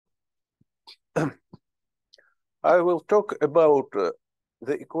I will talk about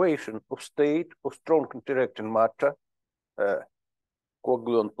the equation of state of strong interacting matter,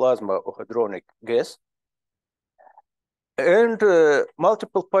 quark-gluon plasma or hadronic gas, and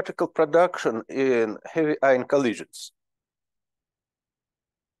multiple particle production in heavy ion collisions.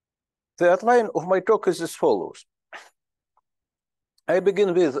 The outline of my talk is as follows. I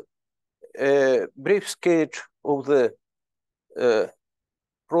begin with a brief sketch of the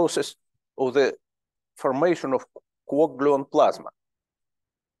process of the formation of quark-gluon plasma.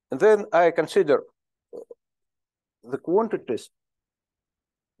 And then I consider the quantities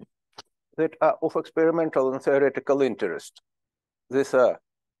that are of experimental and theoretical interest. These are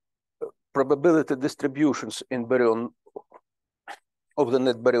probability distributions in baryon of the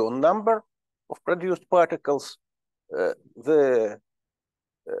net baryon number of produced particles, the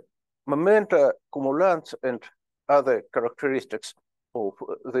momenta, cumulants, and other characteristics of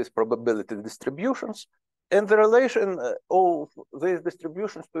these probability distributions, and the relation of these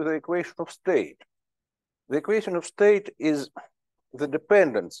distributions to the equation of state. The equation of state is the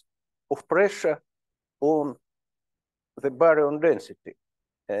dependence of pressure on the baryon density.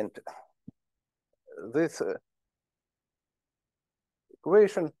 And this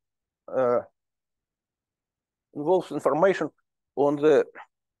equation involves information on the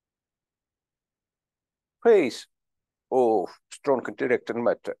phase of strong interacting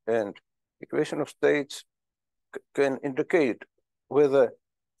matter, and equation of states can indicate whether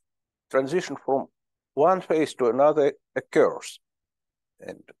transition from one phase to another occurs.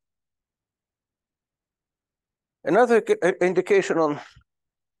 And another indication on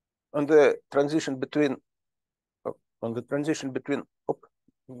the transition between on the transition between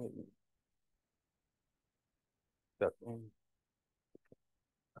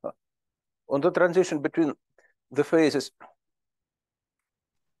the phases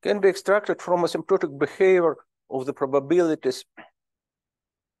can be extracted from asymptotic behavior of the probabilities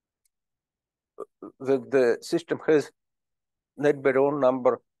that the system has net baryon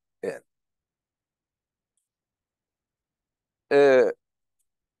number n.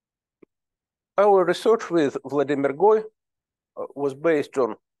 Our research with Vladimir Goy was based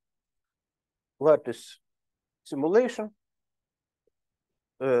on lattice simulation.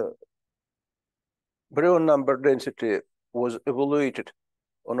 Baryon number density was evaluated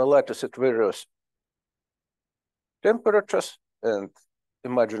on a lattice at various temperatures and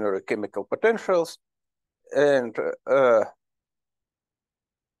imaginary chemical potentials. And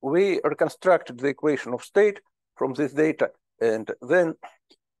we reconstructed the equation of state from this data and then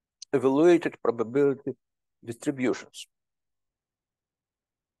evaluated probability distributions.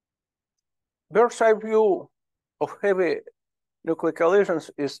 Bird's eye view of heavy nuclear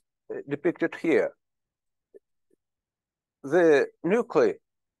collisions is depicted here. The nuclei,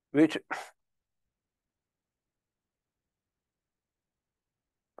 which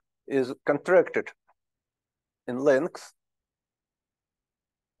is contracted in length,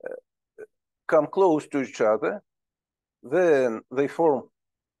 come close to each other, then they form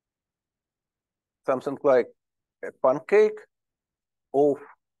something like a pancake of,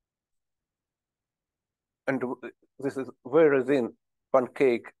 and this is very thin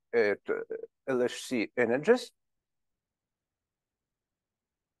pancake at LHC energies.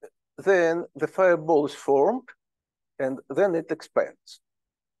 Then the fireball is formed, and then it expands.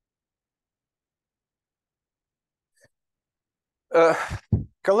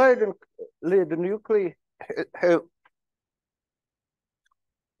 Colliding lead nuclei have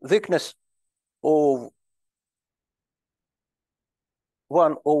thickness of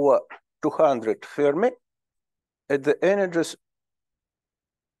 1/200 Fermi at the energies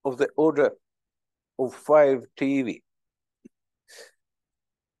of the order of 5 TeV.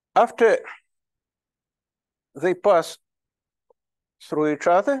 After they pass through each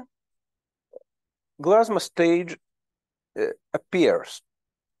other, plasma stage appears.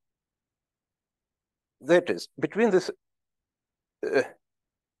 That is, between this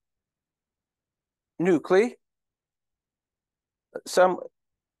nuclei, some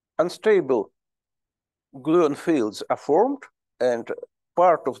unstable gluon fields are formed, and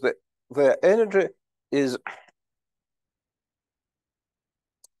part of their energy is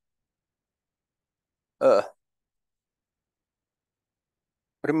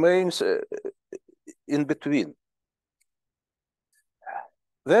remains in between.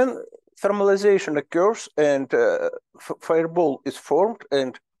 Then thermalization occurs, and fireball is formed,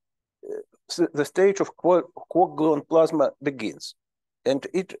 and the stage of quark-gluon plasma begins. And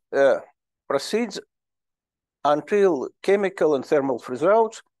it proceeds until chemical and thermal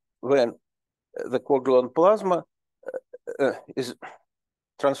freeze-outs, when the quark-gluon plasma is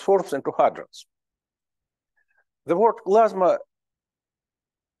transforms into hadrons. The word plasma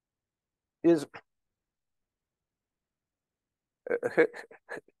is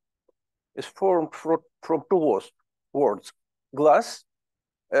formed from two words, glass,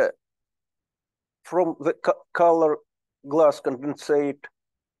 from the color glass condensate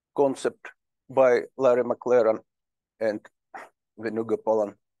concept by Larry McLaren and Venuga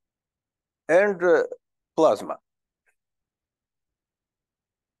Polan, and plasma.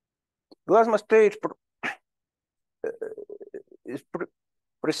 Plasma stage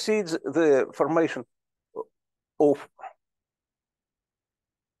precedes the formation of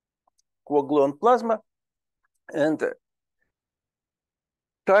quark-gluon plasma, and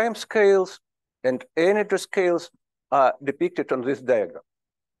time scales and energy scales are depicted on this diagram.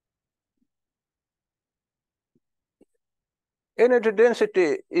 Energy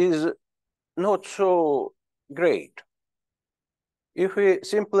density is not so great. If we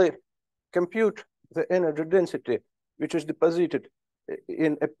simply compute the energy density, which is deposited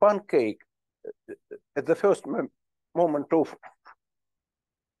in a pancake at the first moment of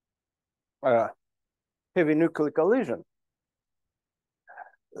heavy nuclear collision,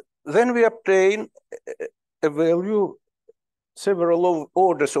 then we obtain a value several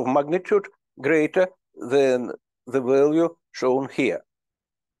orders of magnitude greater than the value shown here.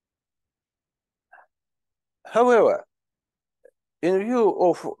 However, in view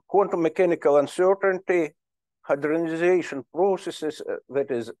of quantum mechanical uncertainty, hadronization processes,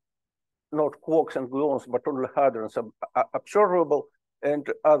 that is, not quarks and gluons, but only hadrons are observable,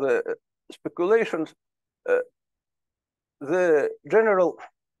 and other speculations, the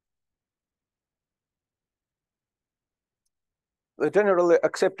generally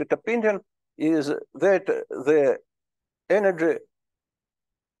accepted opinion is that the energy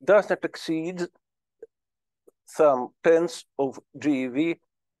does not exceed some tenths of GeV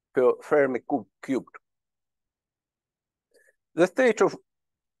per Fermi cubed. The state of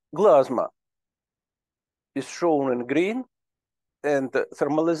plasma is shown in green, and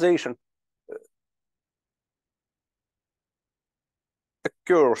thermalization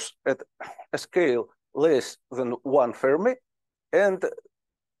occurs at a scale less than 1 Fermi, and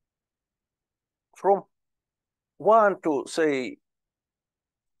from 1 to, say,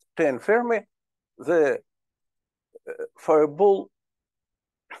 10 Fermi, the fireball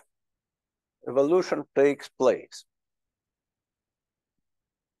evolution takes place.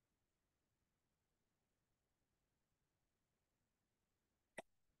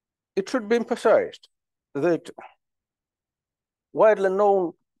 It should be emphasized that widely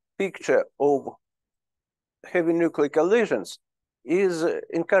known picture of heavy nuclear collisions is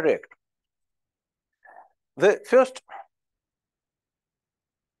incorrect. The first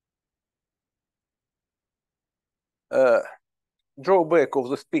drawback of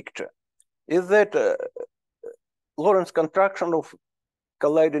this picture is that Lorentz contraction of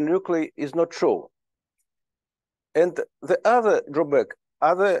colliding nuclei is not shown. And the other drawback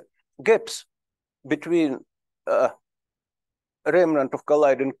are the gaps between remnant of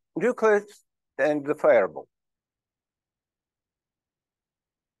colliding nuclei and the fireball.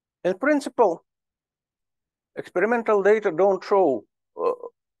 In principle, experimental data don't show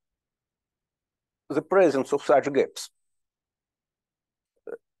the presence of such gaps.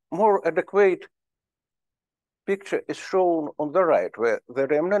 More adequate picture is shown on the right, where the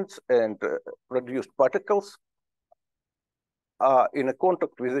remnants and produced particles are in a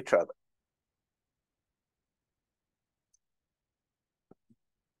contact with each other.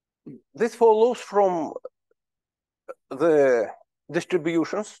 This follows from the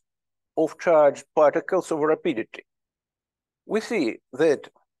distributions of charged particles of rapidity. We see that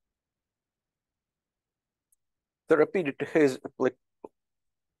the rapidity has a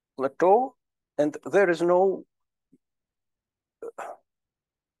plateau, and there is no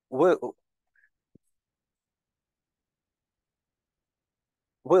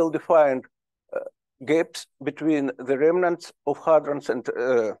well-defined gaps between the remnants of hadrons and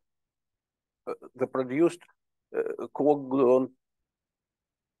the produced quark-gluon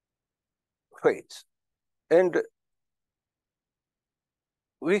fates. And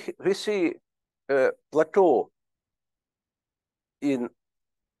we see a plateau in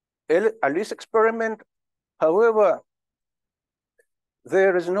Alice experiment. However,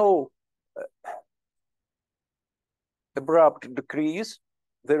 there is no abrupt decrease.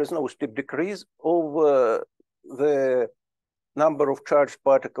 There is no steep decrease of the number of charged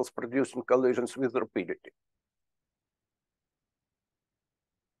particles produced in collisions with rapidity.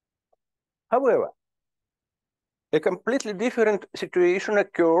 However, a completely different situation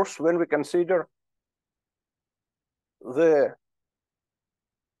occurs when we consider the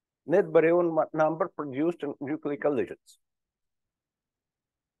net baryon number produced in nuclear collisions.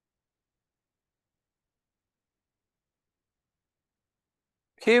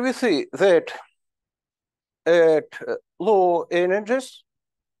 Here we see that at low energies,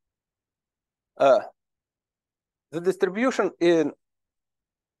 the distribution in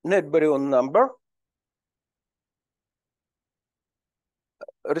net baryon number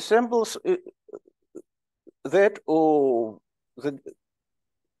resembles that of the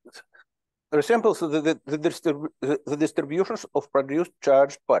distributions of produced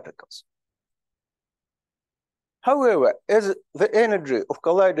charged particles. However, as the energy of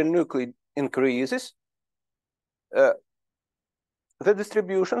colliding nuclei increases, the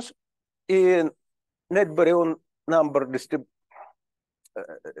distributions in net baryon number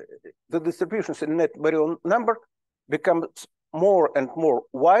the distributions in net baryon number becomes more and more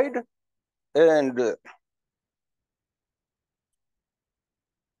wide, and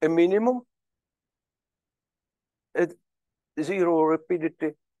a minimum at zero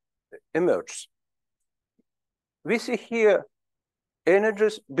rapidity emerges. We see here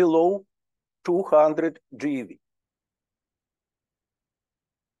energies below 200 GeV.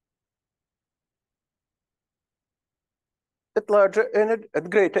 At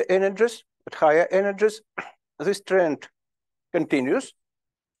greater energies, at higher energies, this trend continues.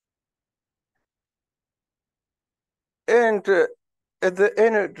 And at the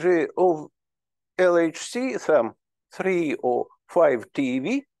energy of LHC, some 3 or 5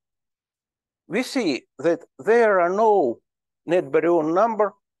 TeV, we see that there are no net baryon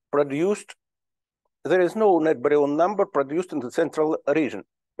number produced. There is no net baryon number produced in the central region.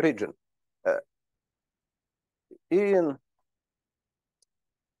 In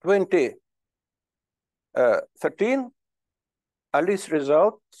 2013, Alice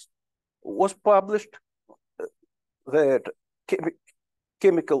results was published that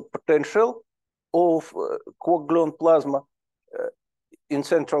chemical potential of quark-gluon plasma in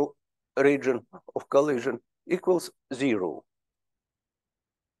central region of collision equals 0.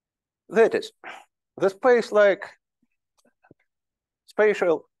 That is, the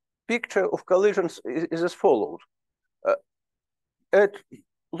spatial picture of collisions is as follows. At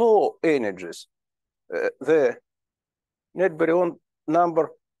low energies, the net baryon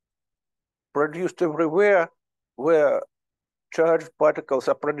number produced everywhere where charged particles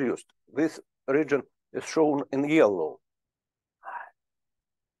are produced. This region is shown in yellow.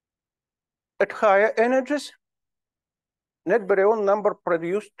 At higher energies, net baryon number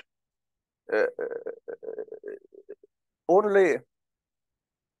produced only,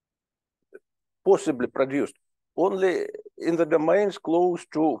 possibly produced, only in the domains close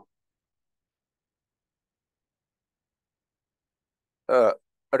to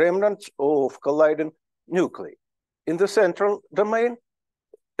remnants of colliding nuclei. In the central domain,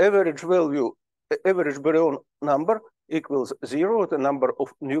 average baryon number equals 0. The number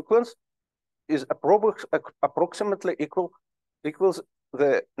of nucleons is approximately equals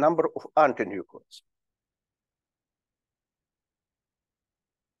the number of antinucleons.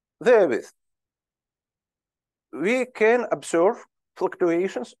 Therewith, we can observe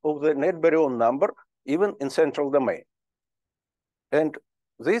fluctuations of the net baryon number even in central domain. And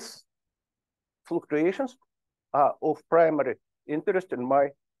these fluctuations are of primary interest in my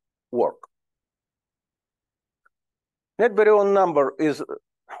work. Net baryon number is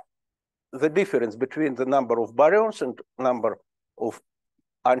the difference between the number of baryons and number of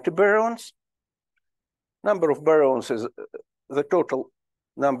antibaryons. Number of baryons is the total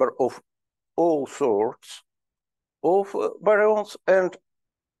number of all sorts of baryons, and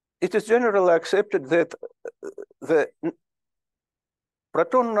it is generally accepted that the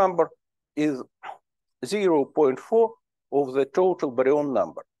proton number is 0.4 of the total baryon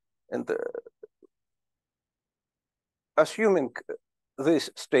number. And assuming this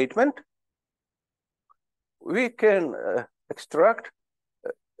statement, we can extract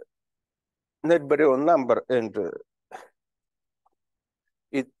net baryon number and the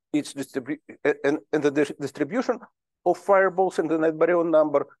distribution of fireballs in the net baryon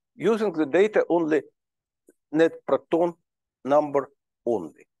number using the data only net proton number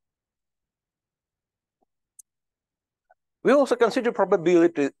only. We also consider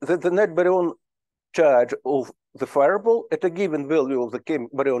probability that the net baryon charge of the fireball at a given value of the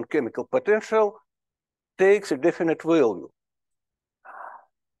baryon chemical potential takes a definite value.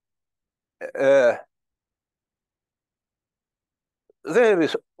 There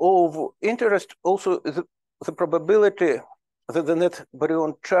is of interest also the probability that the net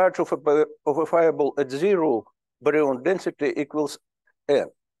baryon charge of a fireball at 0 baryon density equals n.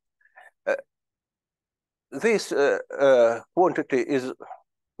 This quantity is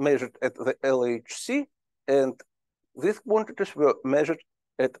measured at the LHC, and these quantities were measured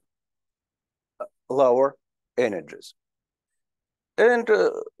at lower energies. And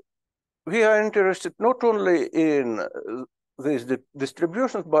we are interested not only in these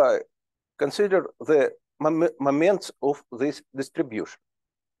distributions, but consider the moments of this distribution.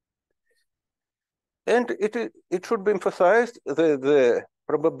 And it should be emphasized that the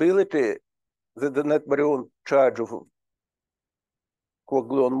probability that the net baryon charge of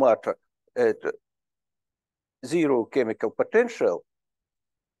quark-gluon matter at zero chemical potential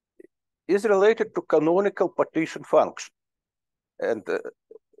is related to canonical partition function. And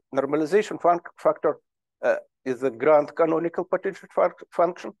normalization factor is the grand canonical partition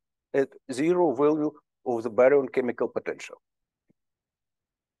function at zero value of the baryon chemical potential.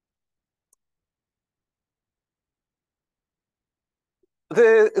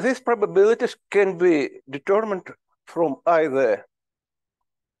 These probabilities can be determined from either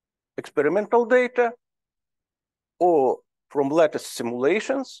experimental data or from lattice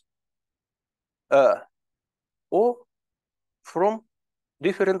simulations or from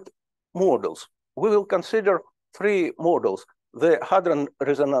different models. We will consider three models: the hadron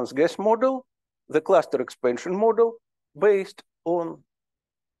resonance gas model, the cluster expansion model, based on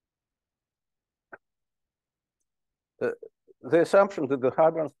the assumption that the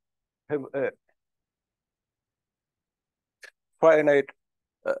hadrons have a finite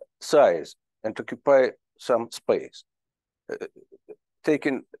size and occupy some space.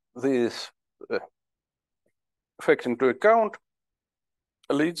 Taking this fact into account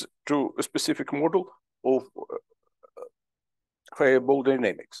leads to a specific model of fireball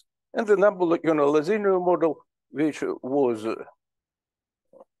dynamics. And the Nabular-Lozino model, which was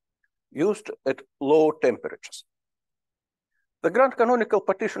used at low temperatures. The grand canonical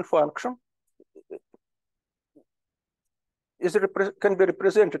partition function can be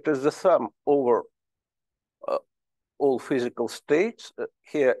represented as the sum over all physical states.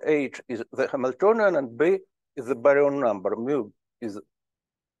 Here H is the Hamiltonian and B is the baryon number. Mu is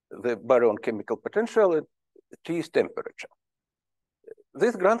the baryon chemical potential and T is temperature.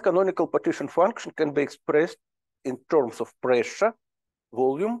 This grand canonical partition function can be expressed in terms of pressure,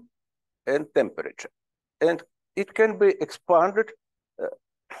 volume, and temperature. And it can be expanded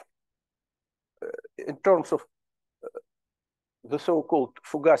in terms of the so-called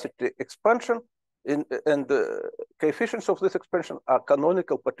fugacity expansion, and the coefficients of this expansion are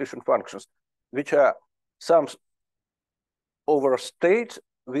canonical partition functions, which are sums over states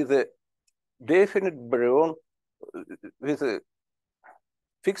with a definite baryon, with a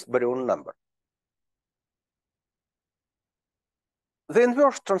fixed baryon number. The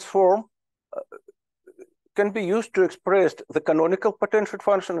inverse transform can be used to express the canonical potential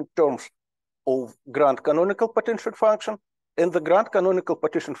function in terms of grand canonical potential function, and the grand canonical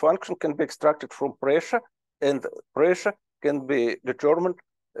partition function can be extracted from pressure, and pressure can be determined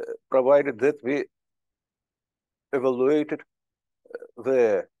provided that we evaluated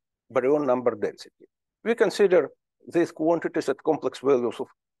the baryon number density. We consider these quantities at complex values of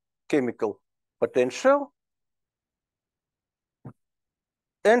chemical potential,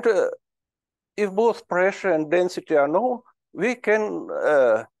 and if both pressure and density are known, we can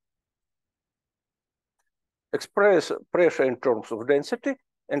express pressure in terms of density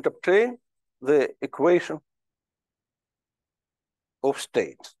and obtain the equation of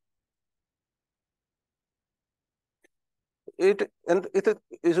states. It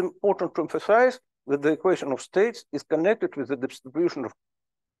is important to emphasize that the equation of states is connected with the distribution of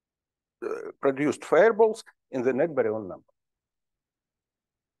produced fireballs in the net baryon number.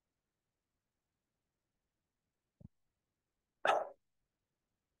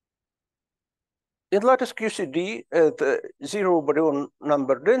 In lattice QCD at zero baryon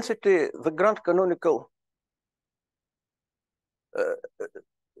number density, the grand canonical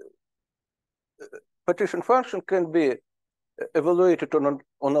partition function can be evaluated on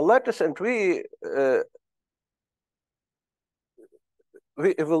a lattice, and we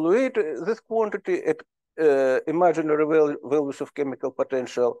evaluate this quantity at imaginary values of chemical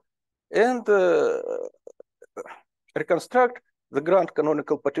potential and reconstruct the grand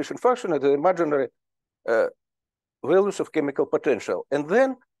canonical partition function at the imaginary values of chemical potential. And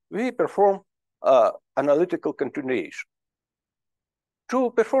then we perform analytical continuation.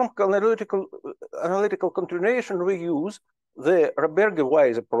 To perform analytical continuation, we use the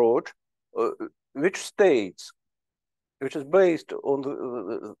Roberge-Weiss approach, which is based on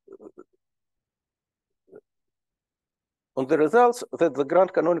the results that the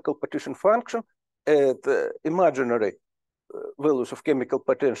grand canonical partition function at imaginary values of chemical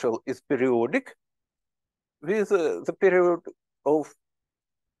potential is periodic with the period of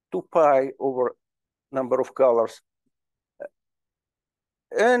 2 pi over number of colors.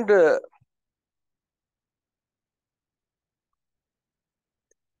 And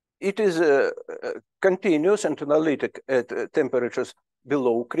it is continuous and analytic at temperatures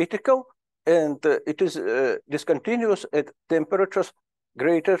below critical, and it is discontinuous at temperatures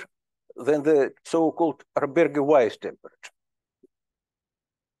greater than the so-called Rydberg-Weiss temperature.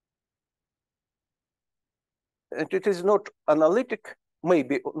 And it is not analytic,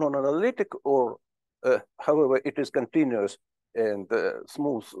 maybe non-analytic, or however, it is continuous and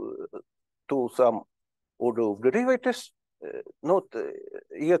smooth to some order of derivatives, not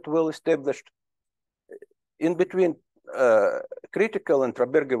yet well established in between critical and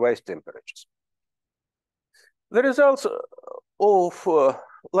Rydberg-Weiss temperatures. The results of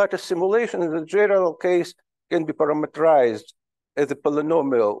lattice simulation in the general case can be parameterized as a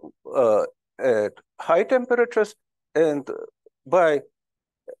polynomial at high temperatures and by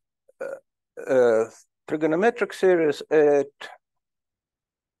trigonometric series at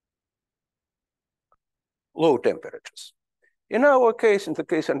low temperatures. In our case, in the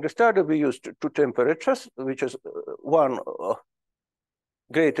case under study, we used 2 temperatures, which is one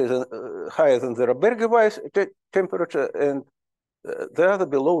greater than higher than the Rydberg-Weiss temperature, and the other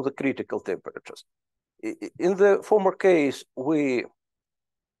below the critical temperatures. In the former case, we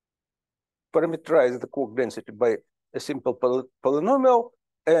parameterized the Quark density by a simple polynomial,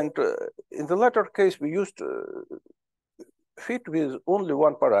 and in the latter case, we used fit with only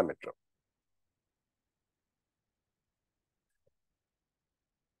one parameter.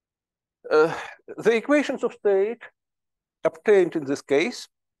 The equations of state obtained in this case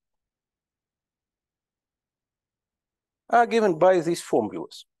are given by these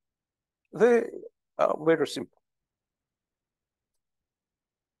formulas. They are very simple.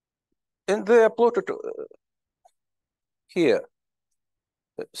 And they are plotted here.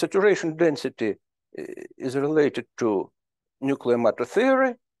 Saturation density is related to nuclear matter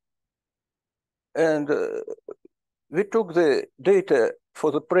theory. And we took the data for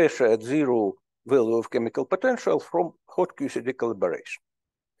the pressure at 0 value of chemical potential from hot QCD calibration.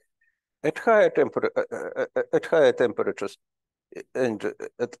 At higher temperatures and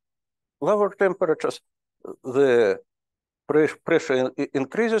at lower temperatures, the pressure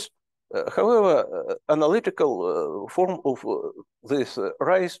increases. However, analytical form of this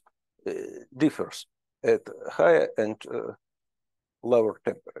rise differs at higher and lower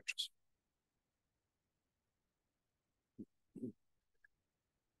temperatures.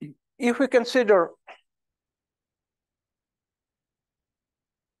 If we consider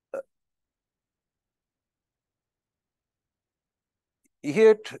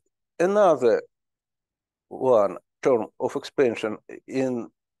yet another one term of expansion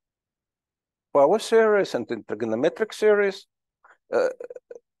in power series and in trigonometric series,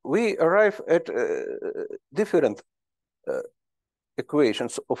 we arrive at different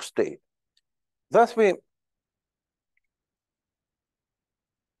equations of state. Thus, we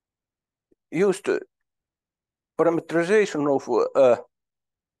used parameterization of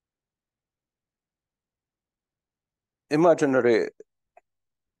imaginary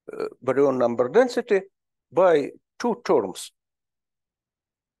baryon number density by 2 terms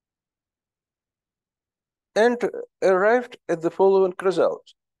and arrived at the following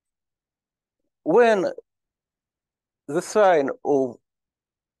result. When the sign of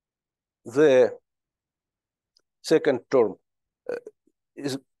the second term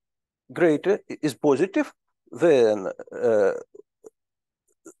is greater, is positive, then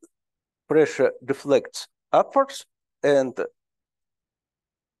pressure deflects upwards, and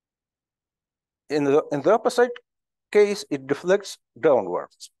in the opposite case, it deflects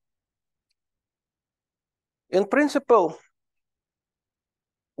downwards. In principle,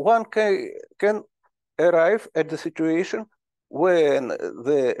 one can arrive at the situation when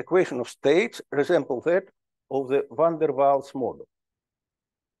the equation of states resemble that of the van der Waals model.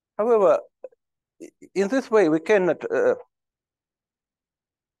 However, in this way, we cannot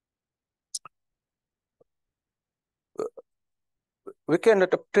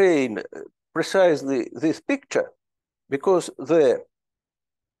obtain precisely this picture because the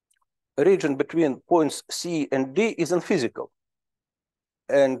region between points C and D is unphysical.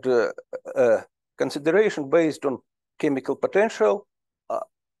 And consideration based on chemical potential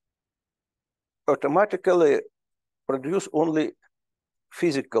automatically produce only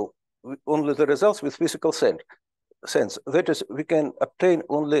the results with physical sense. That is, we can obtain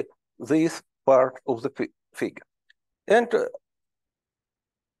only this part of the figure. And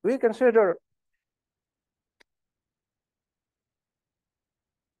we consider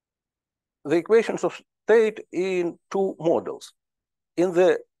the equations of state in 2 models. In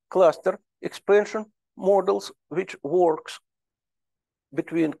the cluster expansion models, which works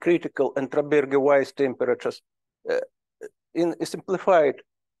between critical and Traberge-wise temperatures. In a simplified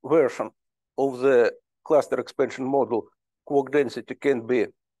version of the cluster expansion model, quark density can be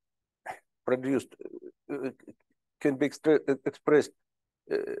produced, can be expressed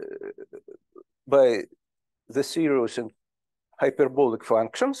by the series and hyperbolic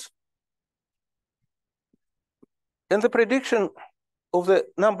functions. And the prediction of the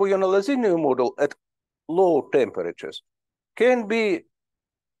non-baryon model at low temperatures can be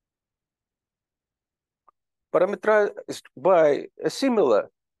parameterized by a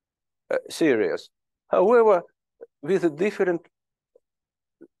similar series, however, with a different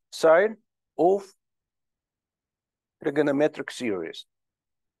sign of trigonometric series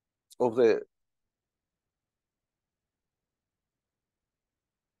of the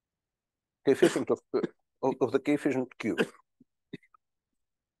coefficient of the coefficient Q.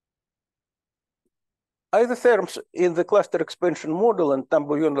 Isotherms in the cluster expansion model and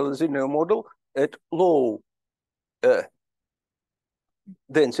non-baryon model at low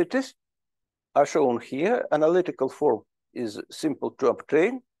densities are shown here. Analytical form is simple to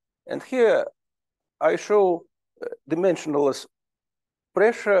obtain. And here I show dimensionless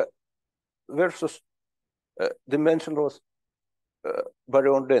pressure versus dimensionless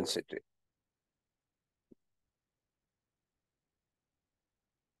baryon density.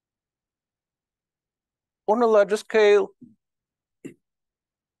 On a larger scale,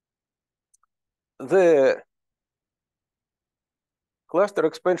 the cluster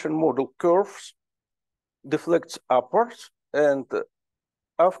expansion model curves deflects upwards, and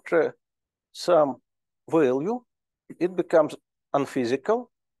after some value, it becomes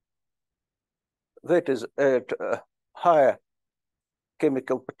unphysical. That is, at a higher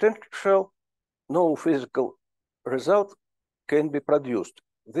chemical potential, no physical result can be produced.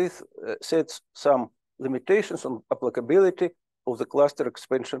 This sets some limitations on applicability of the cluster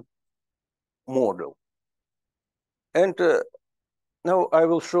expansion model. And now I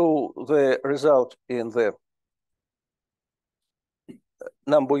will show the result in the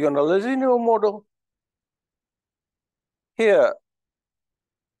non-baryon model. Here,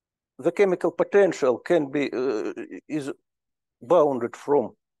 the chemical potential can be is bounded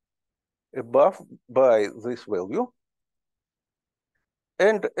from above by this value.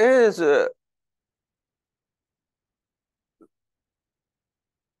 And as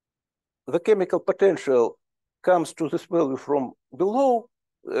the chemical potential comes to this value from below,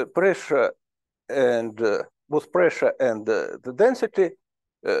 pressure and both pressure and the density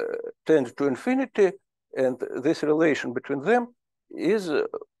tend to infinity, and this relation between them is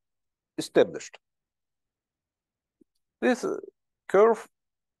established. This curve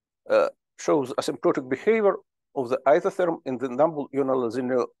shows asymptotic behavior of the isotherm in the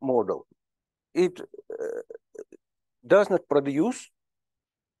non-baryon model. It does not produce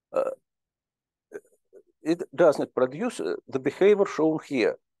the behavior shown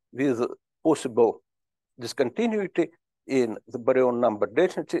here with possible discontinuity in the baryon number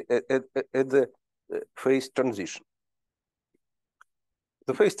density at the phase transition.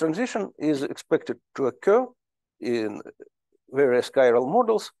 The phase transition is expected to occur in various chiral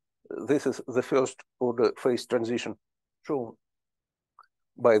models. This is the first order phase transition shown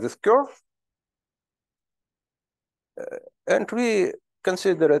by this curve. And we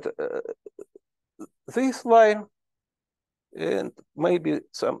consider it this line and maybe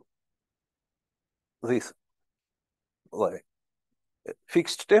some this line.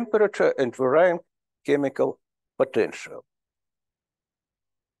 Fixed temperature and varying chemical potential.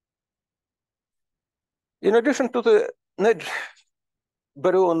 In addition to the net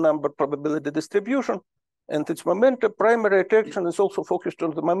baryon number probability distribution and its momenta, primary attention is also focused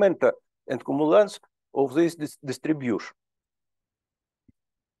on the momenta and cumulants of this distribution.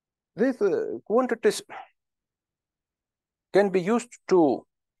 These quantities can be used to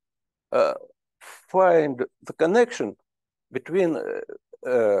find the connection between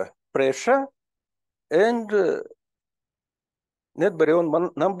pressure and net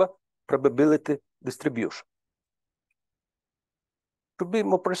baryon number probability distribution. To be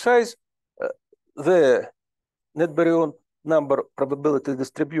more precise, the net baryon number probability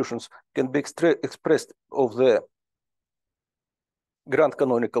distributions can be expressed of the grand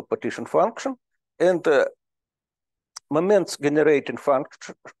canonical partition function, and moments generating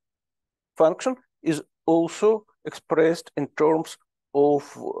function is also expressed in terms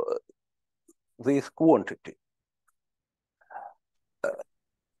of this quantity.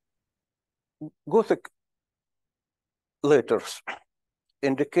 Gothic letters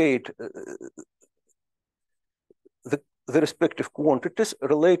indicate the the respective quantities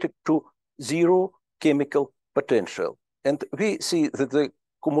related to zero chemical potential. And we see that the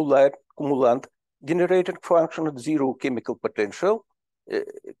cumulant generating function at zero chemical potential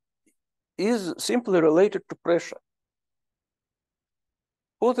is simply related to pressure.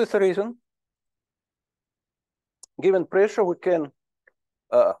 For this reason, given pressure, we can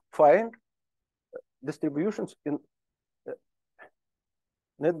find distributions in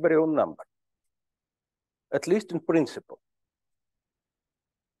net-baryon number, at least in principle.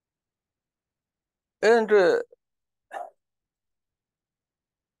 And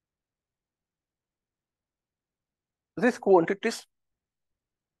these quantities,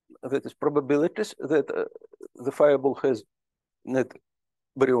 that is probabilities that the fireball has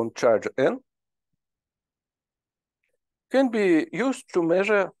net-baryon charge n, can be used to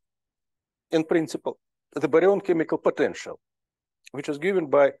measure, in principle, the baryon chemical potential, which is given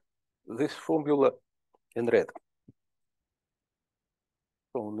by this formula in red.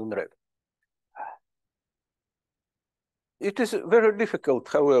 Shown in red. It is very difficult,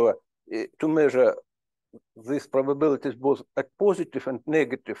 however, to measure these probabilities both at positive and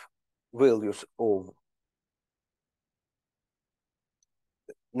negative values of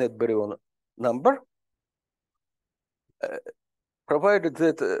net-baryon number, provided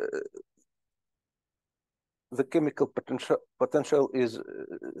that the chemical potential is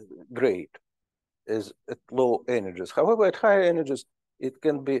great, is at low energies. However, at high energies, it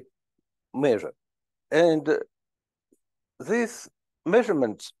can be measured. And these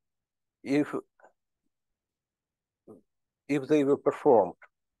measurements, if they were performed,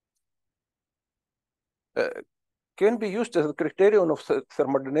 can be used as a criterion of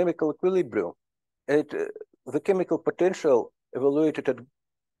thermodynamical equilibrium. The chemical potential evaluated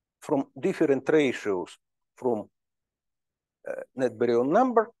from different ratios from net-baryon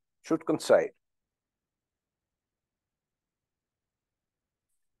number should coincide.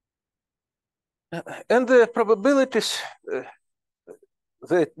 And the probabilities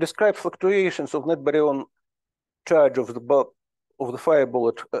that describe fluctuations of net-baryon charge of the fireball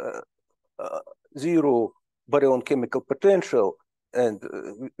at zero baryon chemical potential, and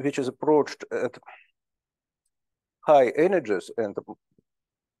which is approached at high energies, and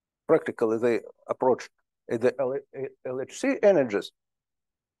practically they approached at the LHC energies,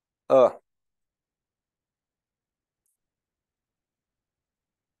 are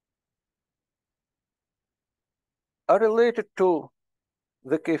related to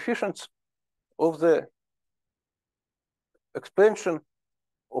the coefficients of the expansion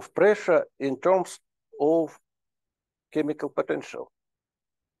of pressure in terms of chemical potential.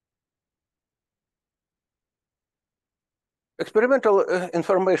 Experimental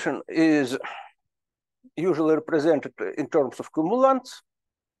information is usually represented in terms of cumulants,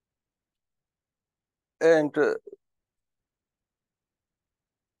 and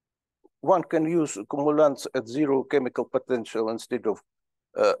one can use cumulants at zero chemical potential instead of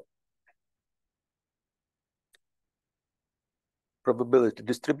probability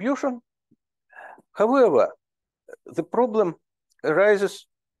distribution. However, the problem emerges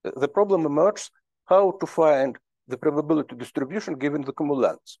how to find the probability distribution given the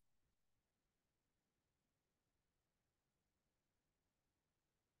cumulants.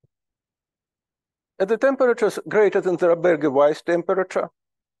 At the temperatures greater than the Raberge-Weiss temperature,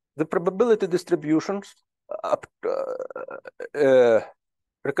 the probability distributions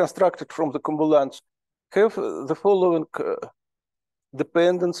reconstructed from the cumulants have the following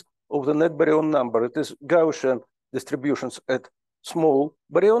dependence of the net-baryon number. It is Gaussian distributions at small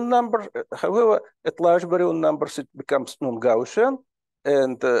baryon numbers. However, at large baryon numbers, it becomes non-Gaussian.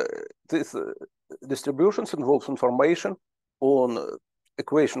 And these distributions involve information on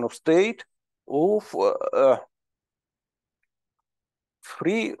equation of state of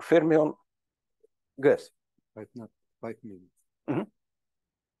free fermion gas. 5 minutes. Mm-hmm.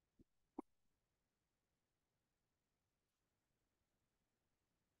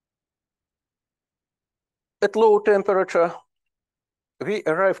 At low temperature, we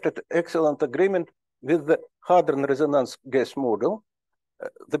arrived at excellent agreement with the hadron resonance gas model.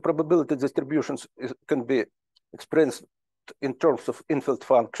 The probability distributions can be expressed in terms of infield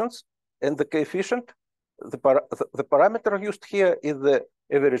functions, and the coefficient, the parameter used here is the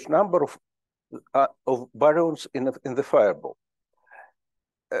average number of baryons in the fireball.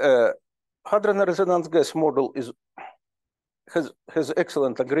 Hadron resonance gas model has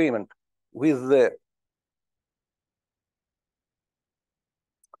excellent agreement with the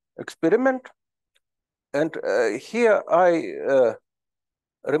experiment, and here I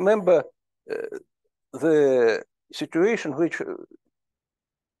remember the situation which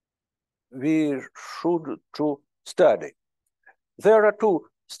we should to study. there are two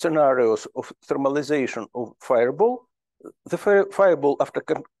scenarios of thermalization of fireball. The fireball after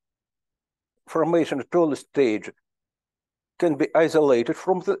formation at early stage can be isolated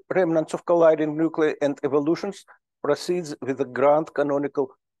from the remnants of colliding nuclei, and evolutions proceeds with the grand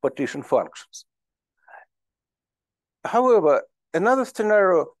canonical partition functions. However, another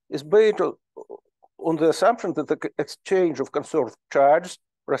scenario is based on the assumption that the exchange of conserved charges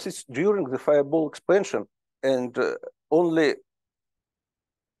proceeds during the fireball expansion, and only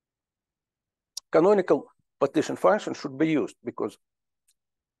canonical partition function should be used because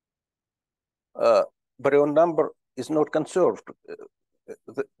baryon number is not conserved.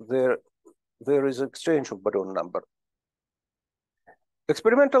 There is exchange of baryon number.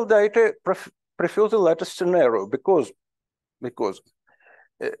 Experimental data prefer the latter scenario because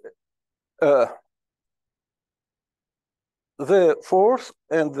the fourth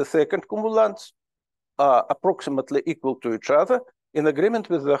and the second cumulants are approximately equal to each other in agreement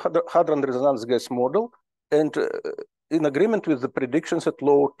with the hadron resonance gas model and in agreement with the predictions at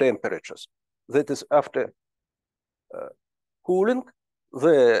low temperatures. That is, after cooling,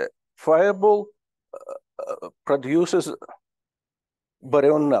 the fireball produces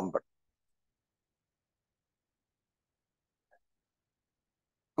baryon number.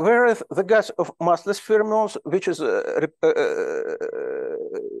 Whereas the gas of massless fermions, which is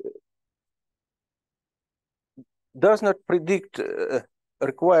does not predict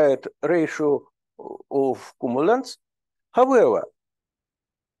required ratio of cumulants. However,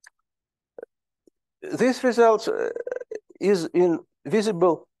 this result is in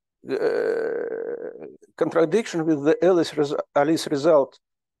visible contradiction with the Alice result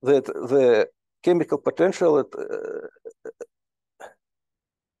that the chemical potential at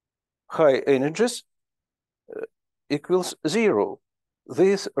high energies equals 0.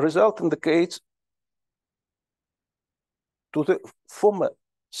 This result indicates to the former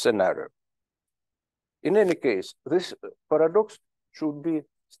scenario. In any case, this paradox should be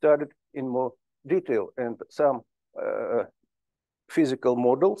studied in more detail, and some physical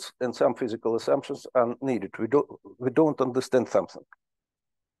models and some physical assumptions are needed. We don't understand something.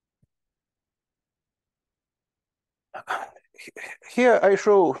 Here I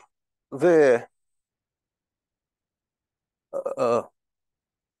show the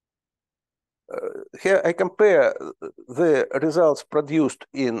here I compare the results produced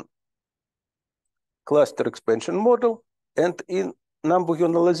in cluster expansion model and in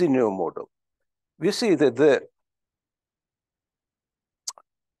Nambu-Yonah-Lazinio model. We see that the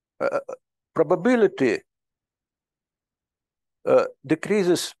probability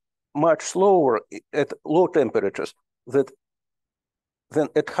decreases much slower at low temperatures than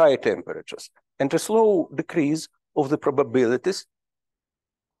at high temperatures. And a slow decrease of the probabilities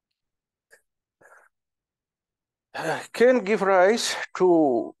can give rise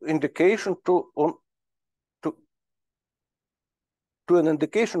to indication to an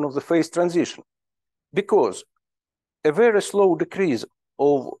indication of the phase transition, because a very slow decrease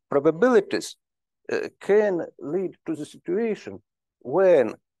of probabilities can lead to the situation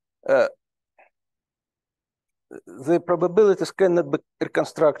when the probabilities cannot be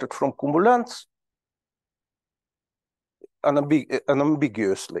reconstructed from cumulants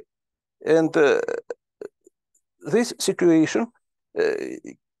unambiguously. And this situation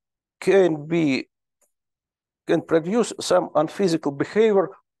can produce some unphysical behavior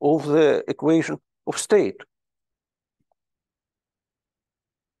of the equation of state.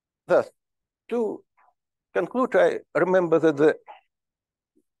 Thus, to conclude, I remember that the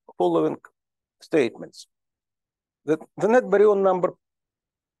following statements: that the net baryon number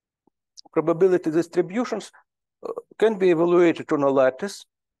probability distributions can be evaluated on a lattice,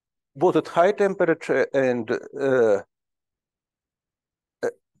 both at high temperature and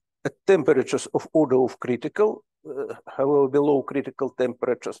at temperatures of order of critical, however below critical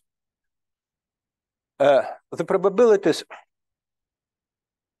temperatures. The probabilities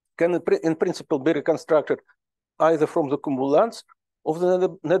can in principle be reconstructed either from the cumulants of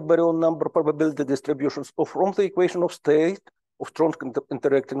the net baryon number probability distributions or from the equation of state of strong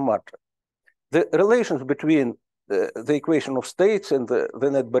interacting matter. The relations between the equation of states and the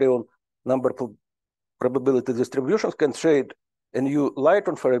net baryon number probability distributions can shed a new light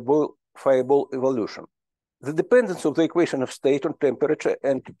on fireball evolution. The dependence of the equation of state on temperature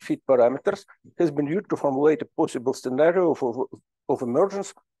and feed parameters has been used to formulate a possible scenario of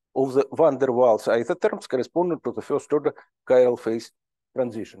emergence of the van der Waals isotherms corresponding to the first order chiral phase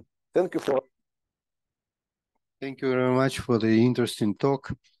transition. Thank you for. Thank you very much for the interesting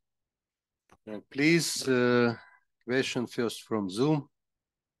talk. Please, question first from Zoom.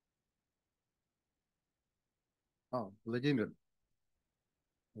 Oh, Vladimir.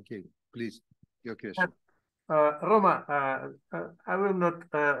 Okay, please, your question. Roma, I will not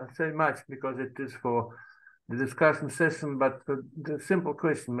say much because it is for the discussion session, but the simple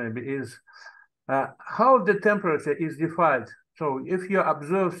question maybe is how the temperature is defined. So if you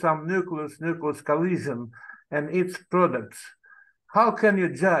observe some nucleus collision and its products, how can you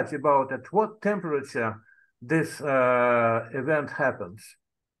judge about at what temperature this event happens?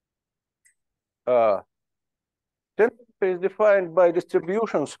 Temperature is defined by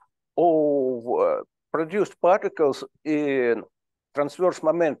distributions of produced particles in transverse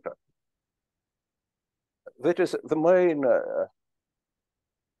momenta. That is the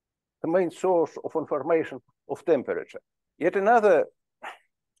main source of information of temperature. Yet another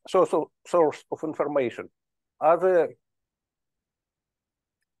source of information are the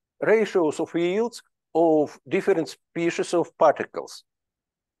ratios of yields of different species of particles.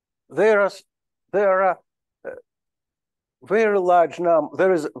 There is a very large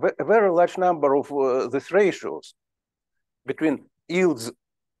number of these ratios between yields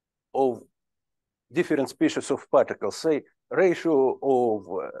of different species of particles. Say ratio of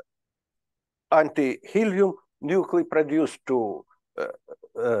anti-helium nuclei produced to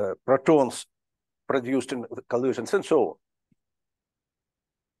protons produced in collisions and so on.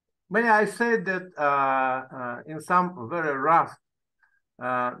 May I say that in some very rough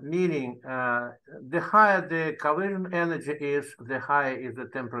meaning, the higher the collision energy is, the higher is the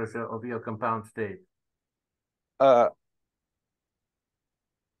temperature of your compound state?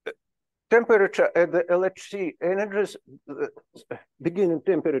 Temperature at the LHC energies, beginning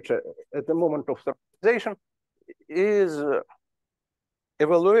temperature at the moment of stabilization, is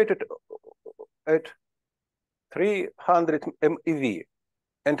evaluated at 300 MeV,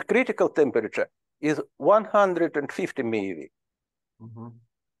 and critical temperature is 150 MeV. Mm-hmm.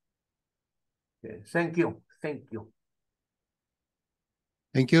 Okay. Thank you. Thank you.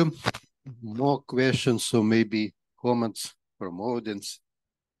 Thank you. More questions or maybe comments from audience?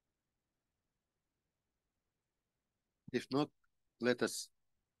 If not, let us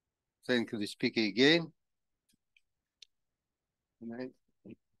thank the speaker again. And I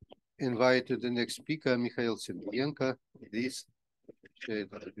invite the next speaker, Mikhail Sergeyenko. Please share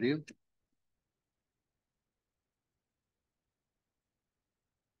the screen.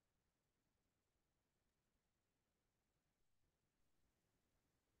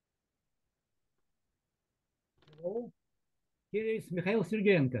 Hello, here is Mikhail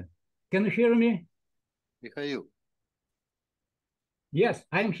Sergeyenko. Can you hear me? Mikhail. Yes,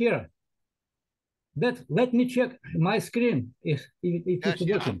 I'm here. Let me check my screen if it's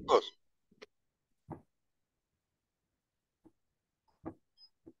Yes, working. of course.